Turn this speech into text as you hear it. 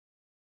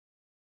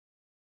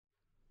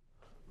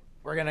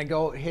we're going to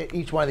go hit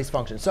each one of these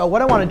functions. So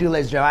what I want to do,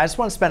 ladies and gentlemen, I just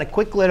want to spend a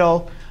quick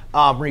little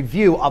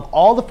review of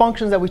all the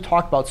functions that we've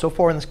talked about so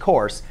far in this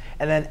course,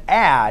 and then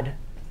add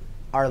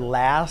our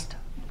last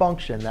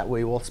function that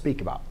we will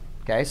speak about.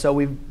 Okay, so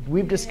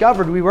we've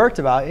discovered, we've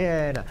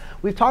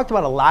talked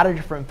about a lot of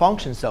different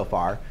functions so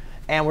far,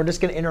 and we're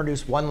just going to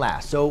introduce one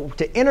last. So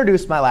to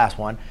introduce my last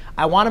one,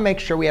 I want to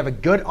make sure we have a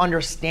good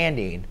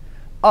understanding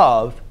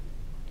of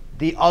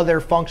the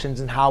other functions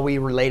and how we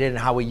relate it and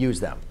how we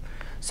use them.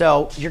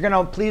 So you're going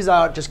to please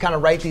just kind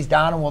of write these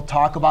down, and we'll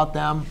talk about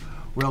them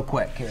real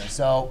quick here.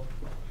 So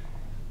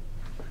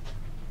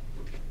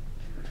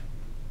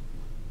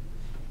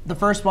the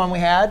first one we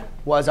had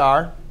was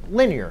our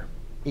linear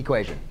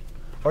equation,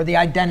 or the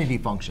identity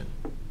function.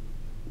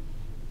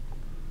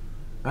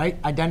 Right?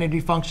 Identity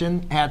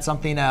function had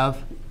something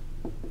of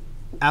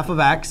f of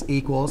x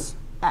equals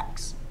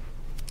x.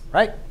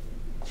 Right?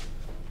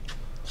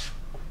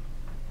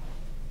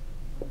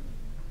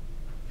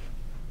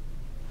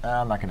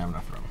 I'm not going to have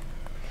enough room.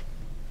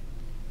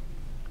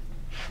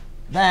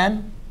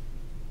 Then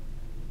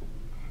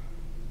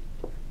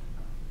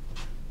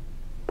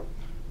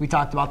we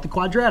talked about the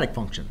quadratic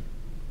function,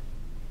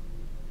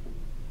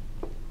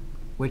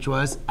 which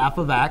was f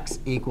of x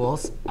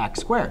equals x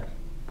squared.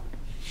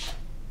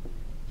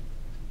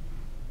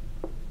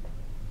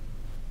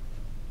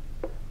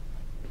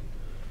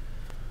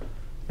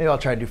 Maybe I'll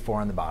try to do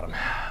 4 on the bottom.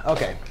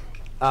 OK.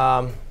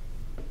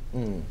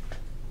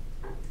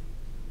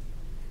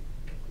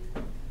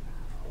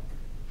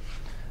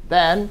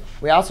 Then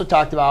we also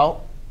talked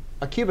about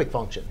a cubic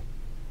function.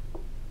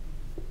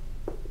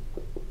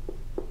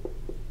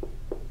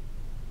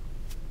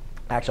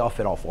 Actually, I'll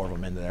fit all 4 of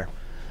them into there.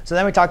 So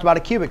then we talked about a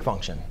cubic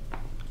function.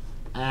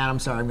 And I'm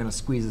sorry, I'm going to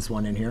squeeze this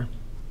one in here.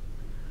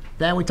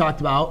 Then we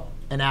talked about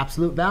an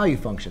absolute value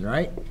function,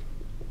 right?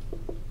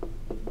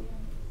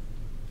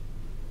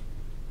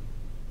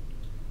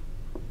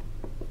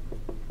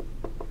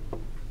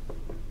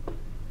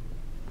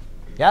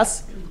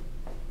 Yes?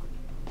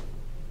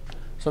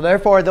 So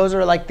therefore, those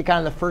are like the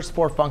kind of the first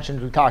 4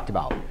 functions we talked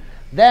about.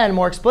 Then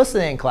more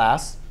explicitly in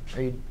class,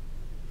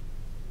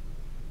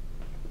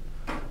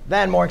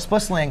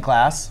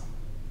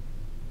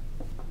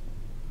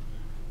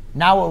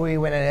 now what we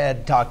went ahead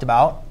and talked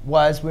about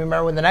was,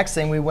 remember the next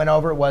thing we went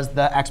over was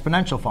the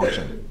exponential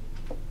function.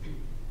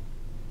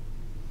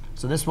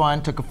 So this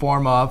one took a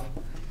form of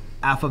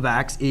f of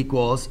x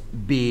equals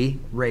b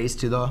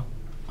raised to the,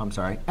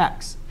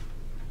 x.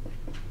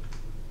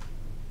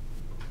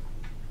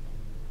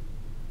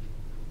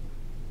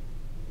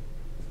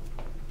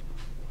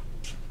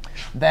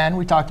 Then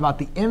we talked about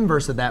the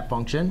inverse of that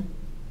function,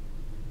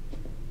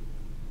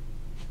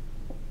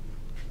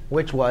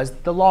 which was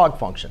the log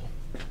function.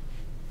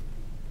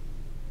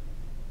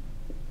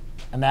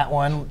 And that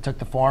one took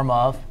the form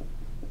of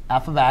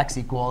f of x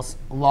equals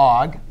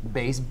log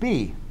base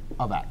b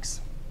of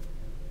x.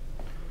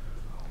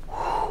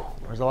 Whew,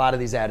 there's a lot of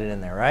these added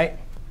in there, right?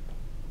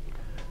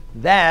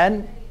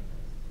 Then,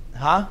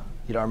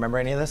 you don't remember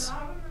any of this?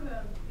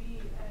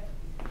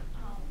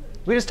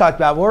 We just talked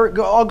about it.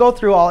 I'll go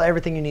through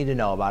everything you need to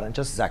know about it in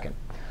just a second.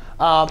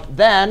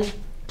 Then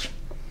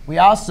we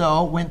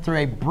also went through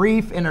a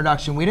brief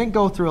introduction. We didn't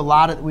go through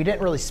we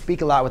didn't really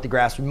speak a lot with the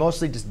graphs. We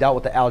mostly just dealt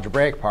with the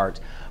algebraic parts.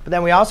 But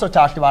then we also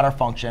talked about our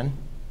function,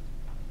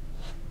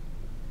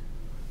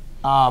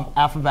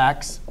 f of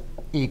x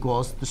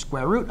equals the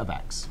square root of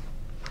x.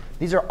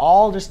 These are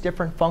all just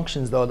different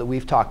functions, though, that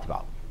we've talked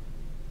about.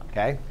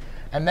 OK?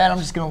 And then I'm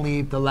just going to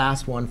leave the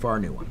last one for our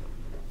new one.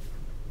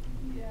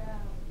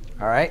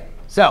 All right?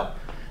 So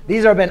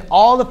these have been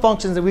all the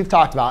functions that we've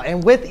talked about.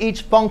 And with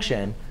each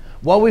function,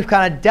 what we've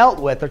kind of dealt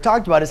with or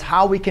talked about is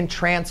how we can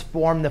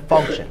transform the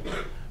function,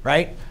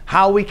 right?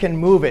 How we can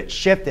move it,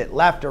 shift it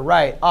left or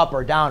right, up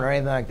or down, or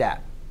anything like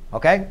that.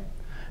 OK?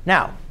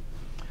 Now,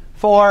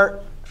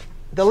 for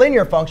the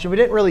linear function, we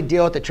didn't really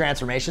deal with the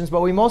transformations,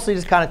 but we mostly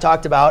just kind of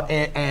talked about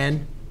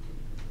an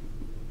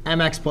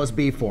mx plus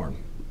b form,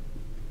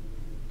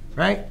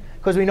 right?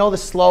 Because we know the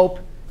slope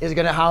is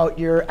going to how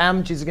your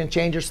m is going to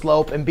change your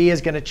slope, and b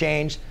is going to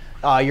change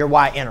your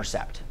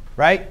y-intercept,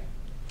 right?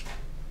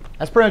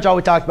 That's pretty much all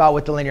we talked about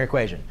with the linear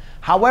equation.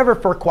 However,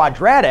 for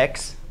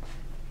quadratics,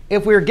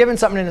 if we were given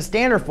something in a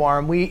standard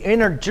form, we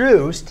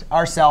introduced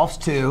ourselves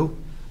to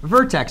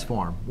vertex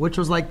form, which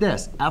was like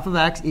this: f of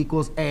x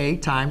equals a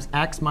times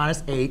x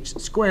minus h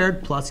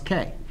squared plus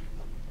k.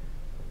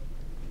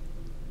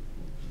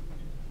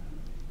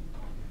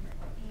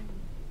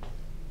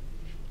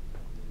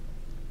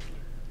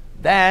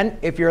 Then,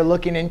 if you're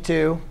looking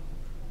into,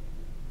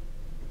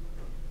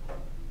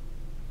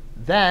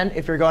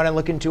 if you're going to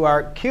look into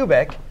our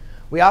cubic,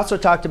 we also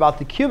talked about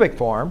the cubic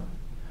form.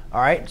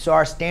 All right, so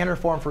our standard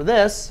form for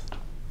this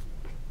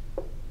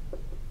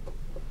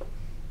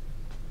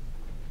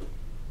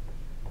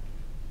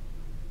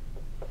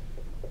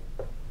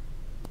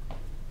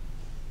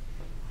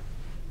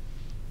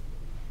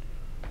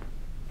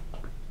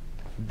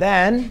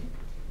then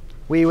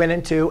we went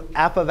into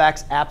f of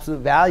x absolute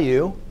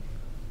value.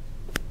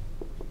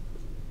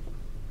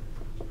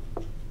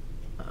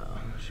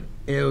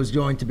 it was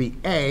going to be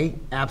a,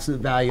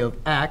 absolute value of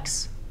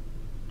x,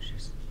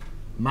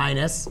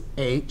 minus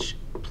h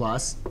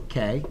plus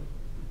k.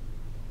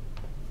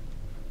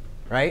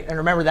 Right? And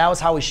remember, that was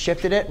how we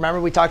shifted it.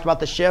 Remember, we talked about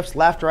the shifts,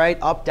 left, right,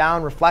 up,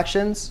 down,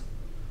 reflections.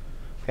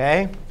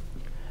 OK?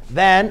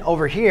 Then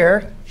over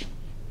here,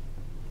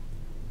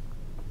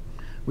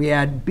 we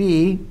had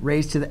b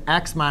raised to the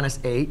x minus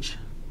h.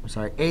 I'm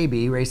sorry,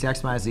 ab raised to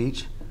x minus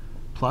h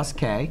plus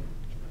k.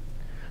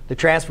 The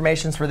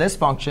transformations for this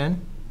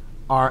function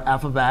are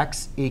f of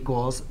x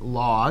equals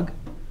log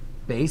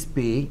base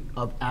b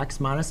of x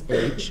minus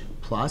h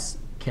plus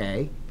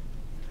k.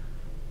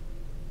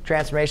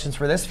 Transformations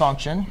for this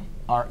function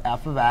are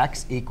f of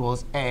x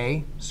equals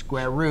a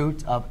square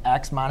root of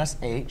x minus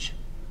h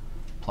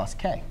plus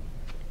k.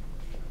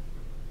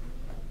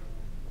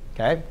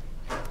 OK?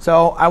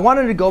 So I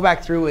wanted to go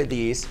back through with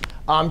these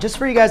just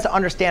for you guys to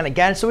understand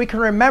again, so we can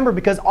remember,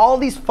 because all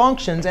these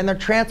functions and their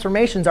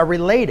transformations are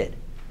related.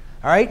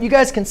 All right? You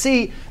guys can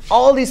see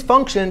all these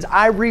functions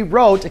I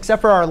rewrote,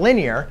 except for our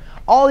linear.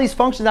 All these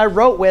functions I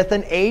wrote with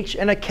an h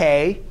and a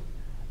k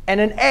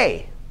and an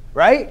a,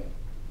 right?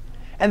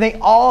 And they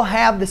all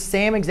have the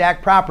same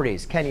exact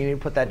properties. Ken, you need to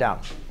put that down.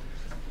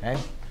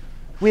 Okay?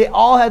 We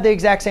all had the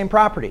exact same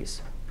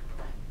properties.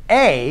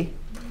 A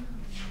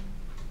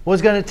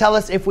was going to tell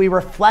us if we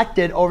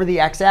reflected over the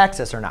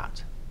x-axis or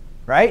not,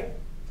 right?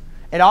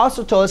 It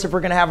also told us if we're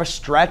going to have a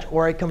stretch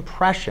or a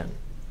compression.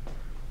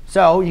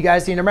 So you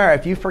guys need to remember,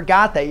 if you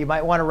forgot that, you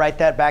might want to write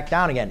that back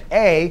down again.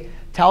 A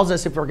tells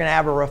us if we're going to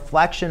have a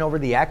reflection over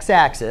the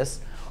x-axis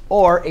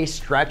or a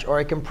stretch or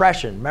a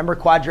compression. Remember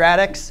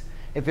quadratics?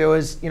 If it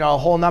was a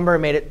whole number, it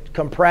made it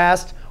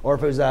compressed. Or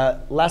if it was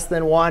less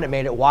than 1, it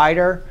made it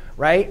wider,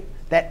 right?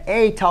 That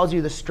A tells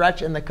you the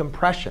stretch and the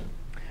compression.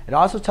 It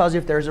also tells you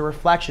if there's a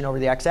reflection over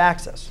the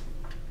x-axis.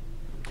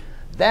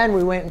 Then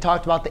we went and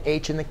talked about the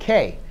h and the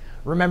k.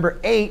 Remember,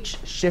 h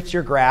shifts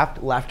your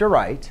graph left or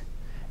right,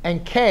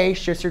 and k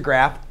shifts your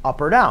graph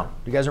up or down.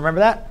 Do you guys remember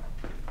that?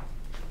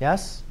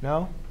 Yes?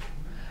 No?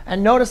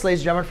 And notice, ladies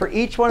and gentlemen, for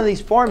each one of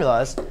these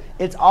formulas,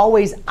 it's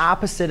always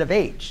opposite of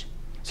h.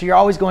 So you're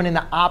always going in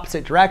the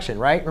opposite direction,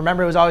 right?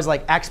 Remember, it was always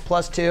like x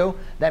plus 2.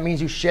 That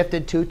means you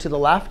shifted 2 to the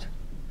left?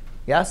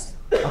 Yes?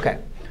 OK.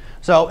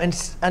 So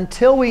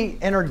until we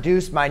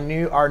introduce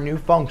our new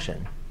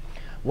function,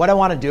 what I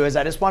want to do is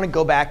I just want to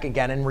go back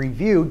again and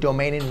review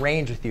domain and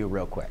range with you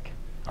real quick.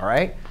 All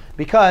right?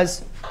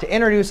 Because to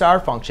introduce our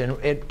function,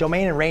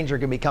 domain and range are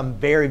going to become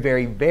very,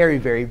 very, very,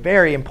 very,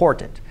 very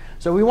important.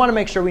 So we want to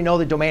make sure we know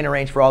the domain and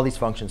range for all these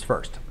functions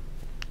first.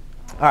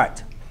 All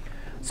right.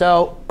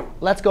 So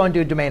let's go and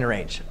do domain and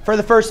range. For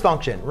the first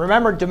function,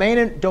 remember,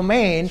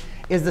 domain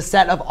is the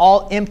set of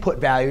all input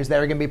values that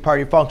are going to be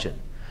part of your function.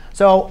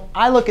 So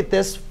I look at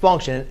this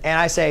function, and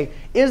I say,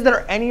 is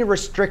there any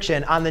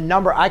restriction on the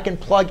number I can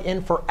plug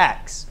in for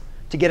x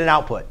to get an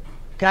output?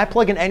 Can I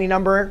plug in any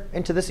number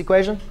into this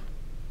equation?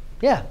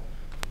 Yeah,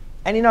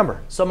 any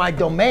number. So my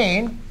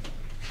domain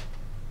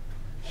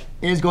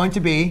is going to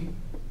be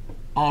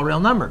all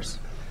real numbers.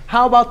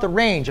 How about the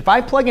range? If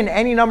I plug in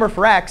any number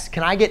for x,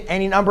 can I get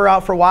any number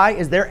out for y?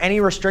 Is there any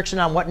restriction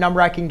on what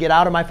number I can get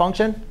out of my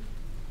function?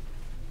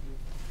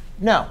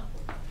 No.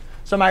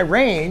 So my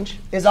range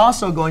is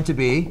also going to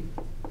be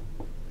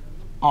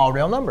all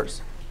real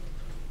numbers.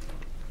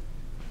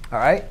 All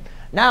right.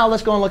 Now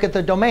let's go and look at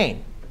the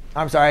domain.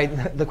 I'm sorry,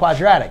 the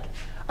quadratic.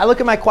 I look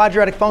at my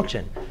quadratic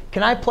function.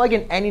 Can I plug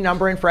in any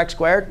number in for x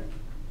squared?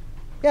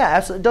 Yeah,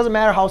 absolutely. It doesn't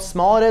matter how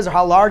small it is or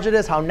how large it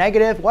is, how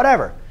negative,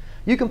 whatever.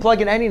 You can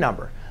plug in any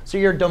number. So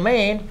your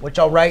domain, which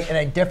I'll write in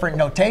a different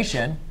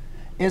notation,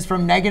 is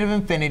from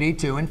 -infinity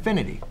to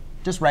infinity.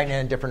 Just writing it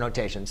in a different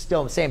notation.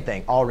 Still the same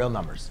thing, all real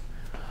numbers.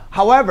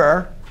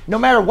 However, no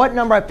matter what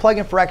number I plug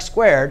in for x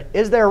squared,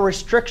 is there a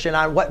restriction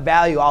on what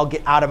value I'll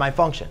get out of my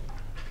function?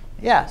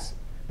 Yes.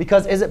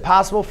 Because is it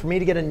possible for me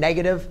to get a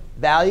negative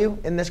value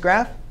in this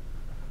graph?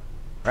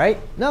 Right?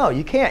 No,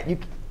 you can't.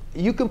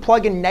 You can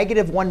plug in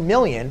 -1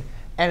 million,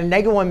 and a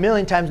 -1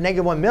 million times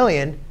 -1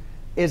 million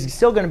is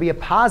still going to be a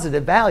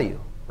positive value,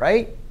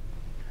 right?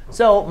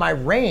 So my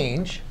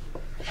range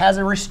has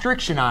a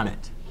restriction on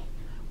it,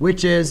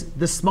 which is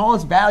the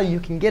smallest value you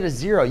can get is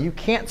 0. You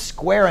can't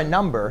square a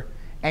number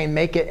and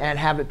make it and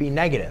have it be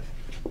negative.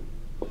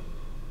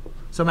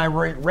 So my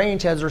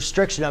range has a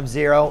restriction of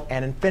 0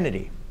 and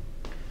infinity.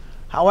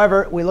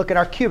 However, we look at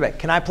our cubic.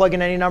 Can I plug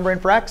in any number in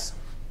for x?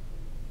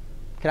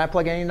 Can I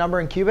plug in any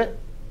number in cubit?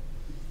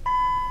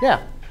 Yeah,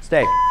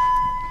 stay.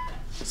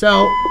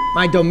 So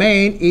my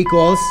domain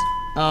equals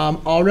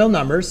all real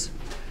numbers,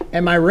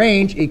 and my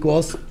range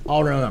equals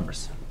all real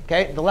numbers.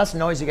 OK? The less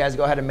noise you guys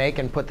go ahead and make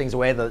and put things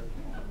away,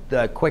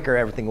 the quicker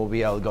everything will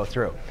be able to go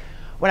through.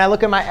 When I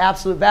look at my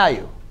absolute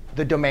value,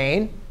 the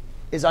domain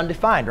is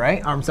undefined,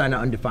 right? I'm sorry,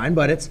 not undefined,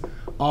 but it's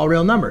all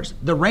real numbers.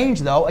 The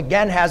range, though,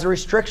 again, has a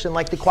restriction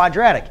like the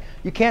quadratic.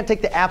 You can't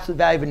take the absolute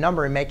value of a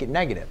number and make it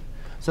negative.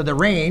 So the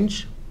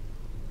range,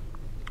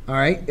 all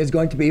right, is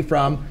going to be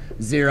from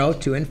 0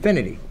 to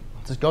infinity.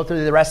 Let's just go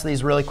through the rest of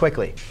these really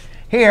quickly.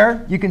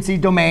 Here, you can see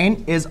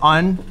domain is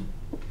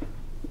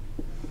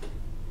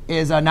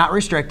is not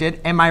restricted.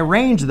 And my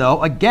range,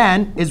 though,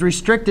 again, is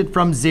restricted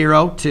from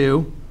 0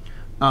 to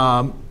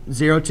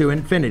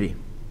infinity.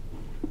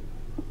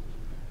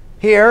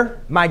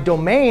 Here, my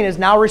domain is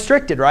now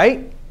restricted,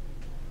 right?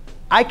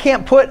 I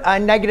can't put a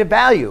negative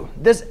value.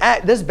 This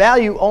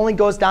value only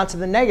goes down to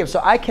the negative.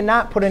 So I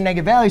cannot put a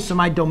negative value. So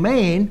my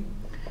domain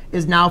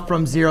is now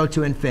from 0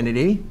 to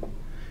infinity.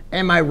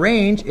 And my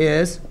range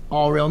is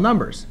all real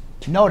numbers.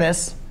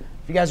 Notice,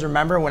 if you guys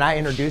remember when I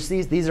introduced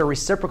these are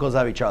reciprocals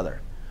of each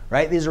other,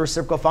 right? These are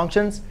reciprocal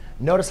functions.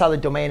 Notice how the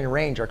domain and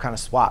range are kind of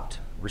swapped.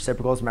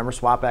 Reciprocals, remember,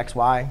 swap x,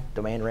 y.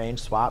 Domain, range,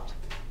 swapped.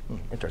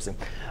 Interesting.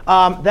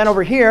 Then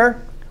over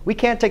here, we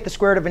can't take the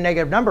square root of a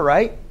negative number,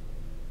 right?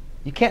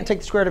 You can't take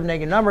the square root of a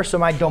negative number. So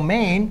my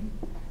domain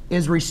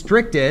is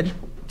restricted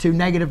to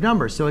negative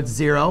numbers. So it's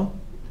 0,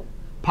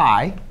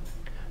 pi.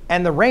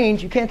 And the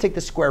range, you can't take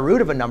the square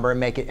root of a number and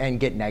make it and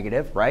get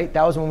negative, right?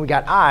 That was when we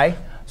got I.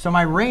 So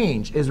my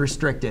range is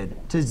restricted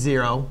to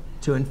 0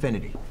 to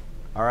infinity.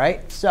 All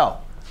right? So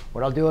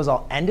what I'll do is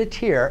I'll end it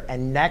here.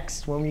 And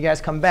next, when you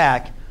guys come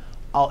back,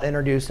 I'll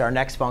introduce our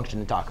next function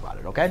and talk about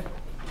it, OK?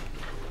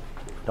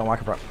 Don't walk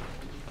in front.